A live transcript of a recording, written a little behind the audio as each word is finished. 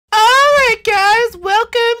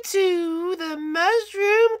to the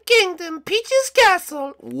Mushroom Kingdom, Peach's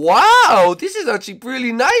Castle. Wow, this is actually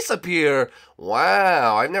really nice up here.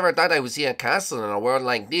 Wow, I've never thought I would see a castle in a world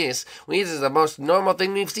like this. This is the most normal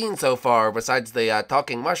thing we've seen so far, besides the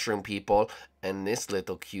talking mushroom people. And this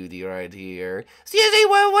little cutie right here. Excuse me,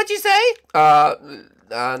 what'd you say?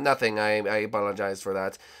 Nothing. I apologize for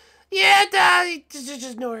that. Yeah,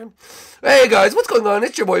 just ignore him. Hey guys, what's going on?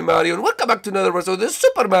 It's your boy Mario, and welcome back to another episode of the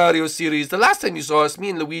Super Mario series. The last time you saw us,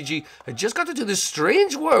 me and Luigi had just got into this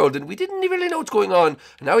strange world, and we didn't really know what's going on.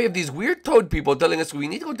 And now we have these weird toad people telling us we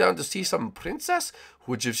need to go down to see some princess,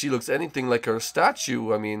 which if she looks anything like her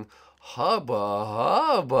statue, I mean,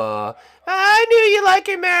 hubba. I knew you like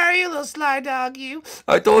her, Mario, little sly dog, you.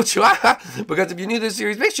 I told you, because if you're new to this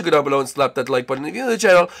series, make sure you go down below and slap that like button. If you're new to the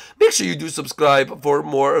channel, make sure you do subscribe for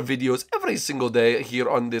more videos every single day here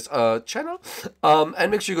on this channel.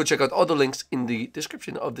 And make sure you go check out all the links in the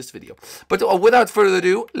description of this video. But without further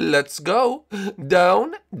ado, let's go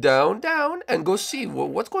down, and go see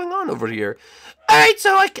what's going on over here. Alright,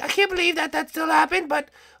 so I can't believe that still happened, but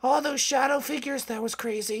all those shadow figures, that was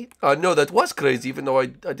crazy. No, that was crazy, even though I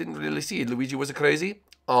didn't really see it. Luigi, was it crazy?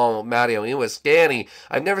 Oh, Mario, it was scary.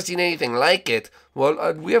 I've never seen anything like it.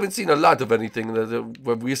 Well, we haven't seen a lot of anything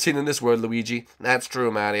that we've seen in this world, Luigi. That's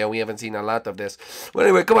true, Mario. We haven't seen a lot of this. Well,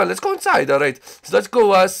 anyway, come on, let's go inside, alright? So let's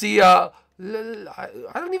go see, I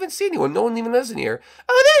don't even see anyone. No one even is in here.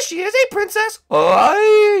 Oh, there she is. Hey, princess.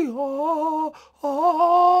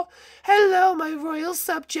 Hello, my royal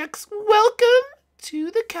subjects. Welcome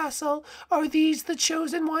to the castle. Are these the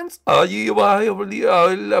chosen ones? I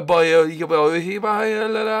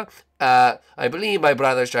believe my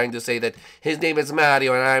brother's trying to say that his name is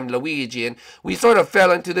Mario and I'm Luigi, and we sort of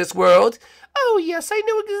fell into this world. Oh, yes, I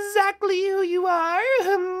know exactly who you are.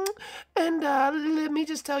 And let me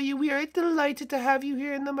just tell you, we are delighted to have you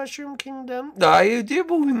here in the Mushroom Kingdom. We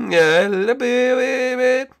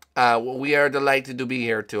are delighted to be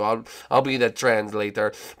here too. I'll be the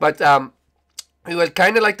translator. But we would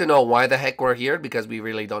kind of like to know why the heck we're here, because we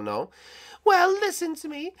really don't know. Well, listen to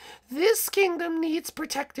me. This kingdom needs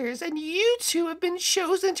protectors, and you two have been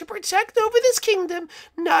chosen to protect over this kingdom.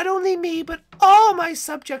 Not only me, but all my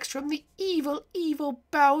subjects from the evil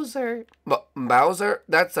Bowser. Bowser?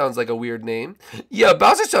 That sounds like a weird name. Yeah,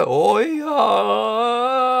 Bowser. Oh,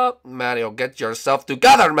 yeah. Mario, get yourself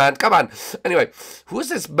together, man. Come on. Anyway, who's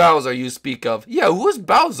this Bowser you speak of? Yeah, who's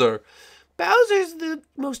Bowser? Bowser's the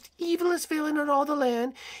most evilest villain on all the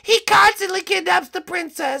land. He constantly kidnaps the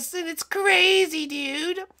princess, and it's crazy,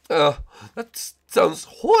 dude. That sounds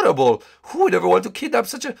horrible. Who would ever want to kidnap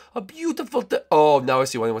such a beautiful Oh, now I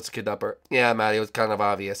see why he wants to kidnap her. Yeah, Mario, it's kind of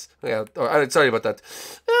obvious. Yeah, sorry about that.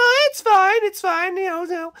 It's fine. You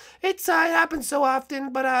know, it happens so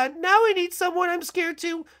often, but now I need someone I'm scared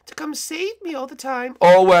to come save me all the time.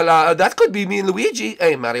 Oh, well, that could be me and Luigi.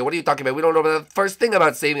 Hey, Mario, what are you talking about? We don't know the first thing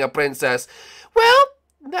about saving a princess. Well,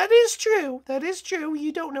 that is true.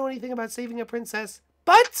 You don't know anything about saving a princess.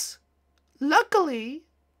 But, luckily,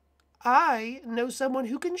 I know someone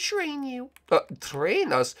who can train you.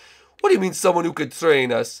 Train us? What do you mean someone who could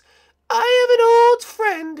train us? I have an old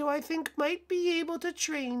friend who I think might be able to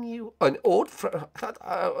train you. An old friend?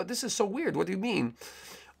 This is so weird. What do you mean?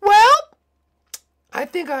 Well, I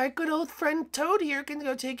think our good old friend Toad here can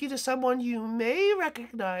go take you to someone you may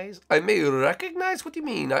recognize. I may recognize? What do you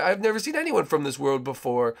mean? I've never seen anyone from this world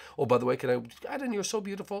before. Oh, by the way, can I add in? You're so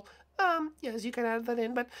beautiful. Yes, you can add that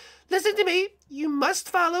in, but listen to me. You must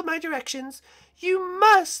follow my directions. You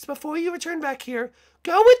must, before you return back here,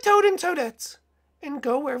 go with Toad and Toadette, and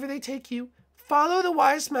go wherever they take you. Follow the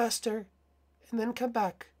wise master, and then come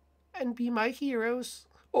back and be my heroes.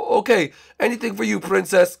 Okay, anything for you,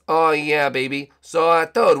 princess. Oh, yeah, baby. So,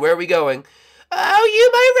 Toad, where are we going? Oh, you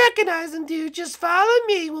might recognize him, dude. Just follow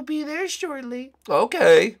me. We'll be there shortly.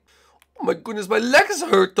 Okay. Oh my goodness, my legs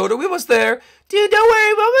hurt, Toad. Are we almost there? Dude, don't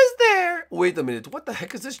worry, we're almost there. Wait a minute. What the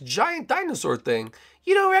heck is this giant dinosaur thing?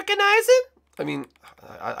 You don't recognize him? I mean,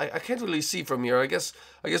 I can't really see from here. I guess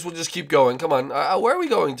we'll just keep going. Come on. Where are we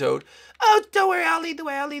going, Toad? Oh, don't worry. I'll lead the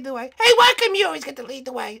way. Hey, why come you always get to lead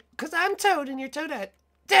the way? Because I'm Toad and you're Toadette.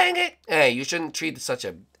 Dang it. Hey, you shouldn't treat such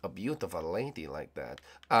a beautiful lady like that.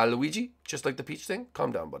 Luigi, just like the peach thing?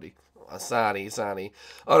 Calm down, buddy. Sorry.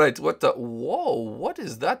 Alright, whoa, what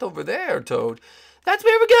is that over there, Toad? That's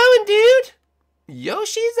where we're going, dude.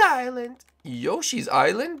 Yoshi's Island. Yoshi's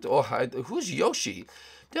Island? Oh, who's Yoshi?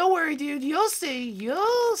 Don't worry, dude. You'll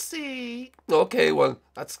see. Okay, well,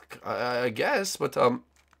 that's, I guess, but,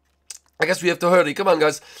 I guess we have to hurry. Come on,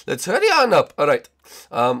 guys. Let's hurry on up. All right.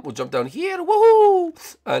 We'll jump down here. Woohoo!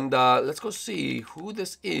 And let's go see who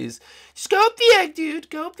this is. Just go up the egg,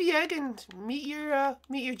 dude. Go up the egg and meet your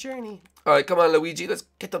journey. All right, come on, Luigi. Let's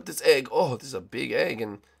get up this egg. Oh, this is a big egg.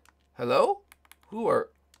 And hello? Who are?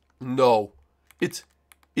 No, it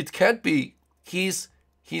can't be. He's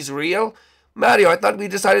real. Mario, I thought we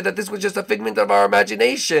decided that this was just a figment of our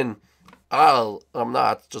imagination. I'm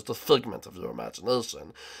not just a figment of your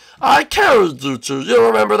imagination. I carried you two. You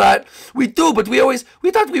remember that? We do, but we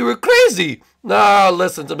thought we were crazy. Nah,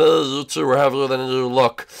 listen to me. You two are heavier than you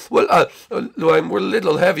look. Well, we're a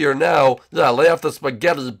little heavier now. Yeah, lay off the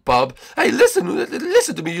spaghetti, bub. Hey, listen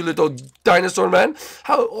to me, you little dinosaur man.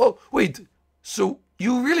 Wait, so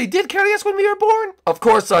you really did carry us when we were born? Of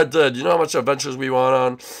course I did. You know how much adventures we went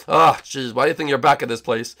on? Jeez, why do you think you're back at this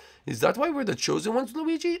place? Is that why we're the chosen ones,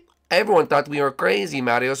 Luigi? Everyone thought we were crazy,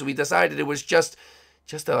 Mario, so we decided it was just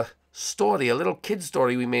a story, a little kid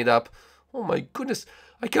story we made up. Oh my goodness,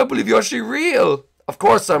 I can't believe you're actually real. Of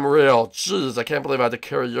course I'm real. Jeez, I can't believe I had to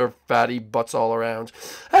carry your fatty butts all around.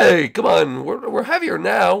 Hey, come on, we're heavier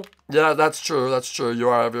now. Yeah, that's true, you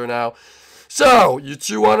are heavier now. So, you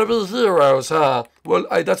two want to be heroes, huh? Well,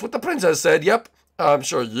 that's what the princess said, yep. I'm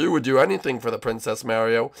sure you would do anything for the princess,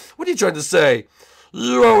 Mario. What are you trying to say?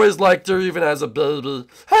 You always liked her even as a baby.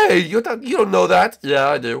 Hey, you don't know that? Yeah,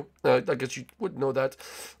 I do. I guess you would know that.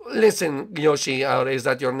 Listen, Yoshi, is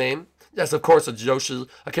that your name? Yes, of course it's Yoshi.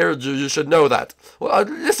 I carried you. You should know that. Well,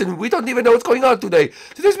 listen, we don't even know what's going on today.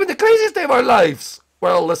 Today's been the craziest day of our lives.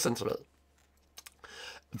 Well, listen to me.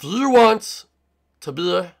 If you want to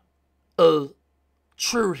be a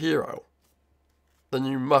true hero, then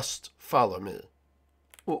you must follow me.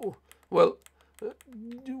 Well,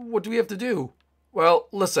 what do we have to do? Well,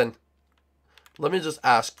 listen, let me just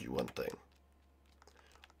ask you one thing.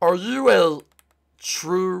 Are you a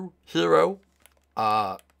true hero?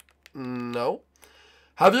 No.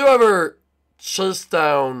 Have you ever chased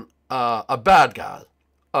down a bad guy?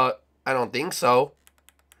 I don't think so.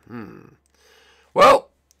 Well,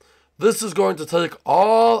 this is going to take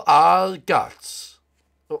all our guts.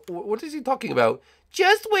 What is he talking about?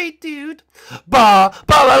 Just wait, dude. Ba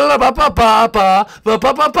ba ba ba ba ba ba ba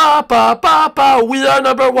ba ba ba ba ba ba. We are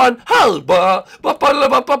number one. Hey, ba ba ba ba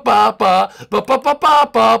ba ba ba ba ba ba ba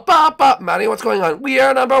ba ba ba. Maddie, what's going on? We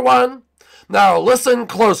are number one. Now listen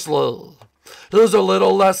closely. Here's a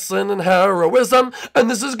little lesson in heroism, and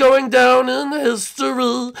this is going down in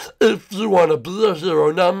history. If you want to be a hero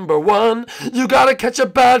number one, you gotta catch a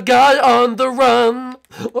bad guy on the run.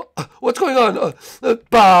 What's going on? Ba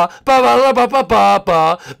ba ba ba ba ba ba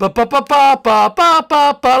ba ba ba ba ba ba ba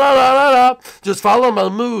ba ba la la la la. Just follow my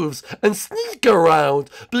moves and sneak around.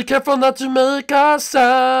 Be careful not to make a sound.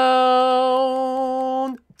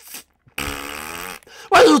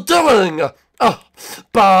 What are you doing?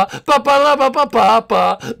 Ba ba ba ba ba ba ba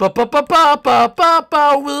ba ba ba ba ba ba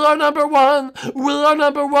ba. We are number one. We are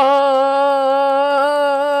number one.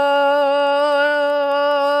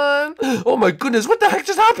 Oh my goodness! What the heck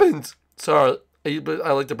just happened? Sorry,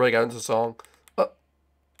 I like to break out into song.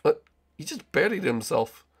 He just buried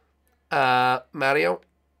himself. Mario.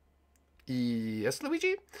 Yes,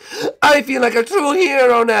 Luigi? I feel like a true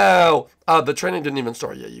hero now! The training didn't even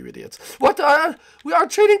start yet, you idiots. What? Our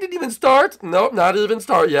training didn't even start? No, not even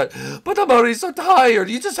start yet. But I'm already so tired.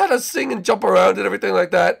 You just had to sing and jump around and everything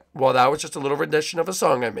like that. Well, that was just a little rendition of a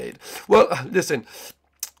song I made. Well, listen.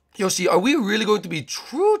 Yoshi, are we really going to be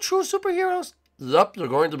true superheroes? Yup, you're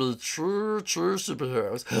going to be true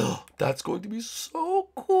superheroes. That's going to be so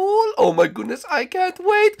cool. Oh my goodness, I can't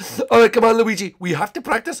wait. Alright, come on, Luigi. We have to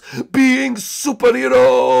practice being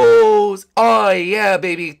superheroes. Oh yeah,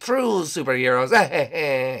 baby, true superheroes.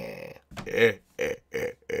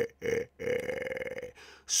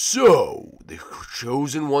 So, the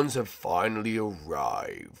chosen ones have finally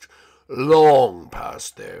arrived. Long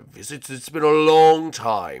past their visits, it's been a long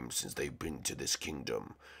time since they've been to this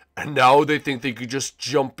kingdom. And now they think they could just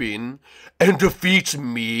jump in and defeat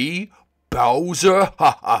me? Bowser?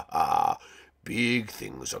 Ha ha ha. Big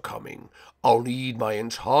things are coming. I'll need my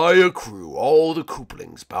entire crew, all the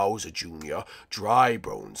Koopalings, Bowser Jr.,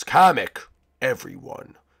 Drybones, Kamek,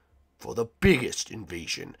 everyone, for the biggest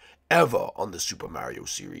invasion ever on the Super Mario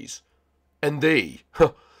series. And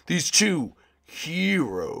these two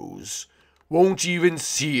heroes, won't even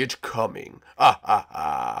see it coming. Ha ha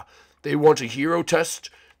ha. They want a hero test?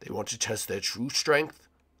 They want to test their true strength?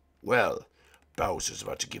 Well, Bowser's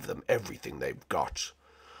about to give them everything they've got.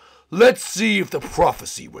 Let's see if the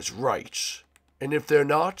prophecy was right. And if they're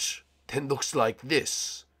not, then looks like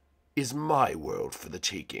this is my world for the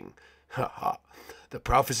taking. Ha ha. The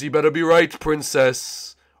prophecy better be right,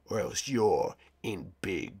 princess, or else you're in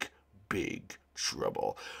big, big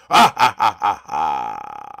trouble. Ha ha ha ha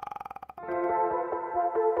ha!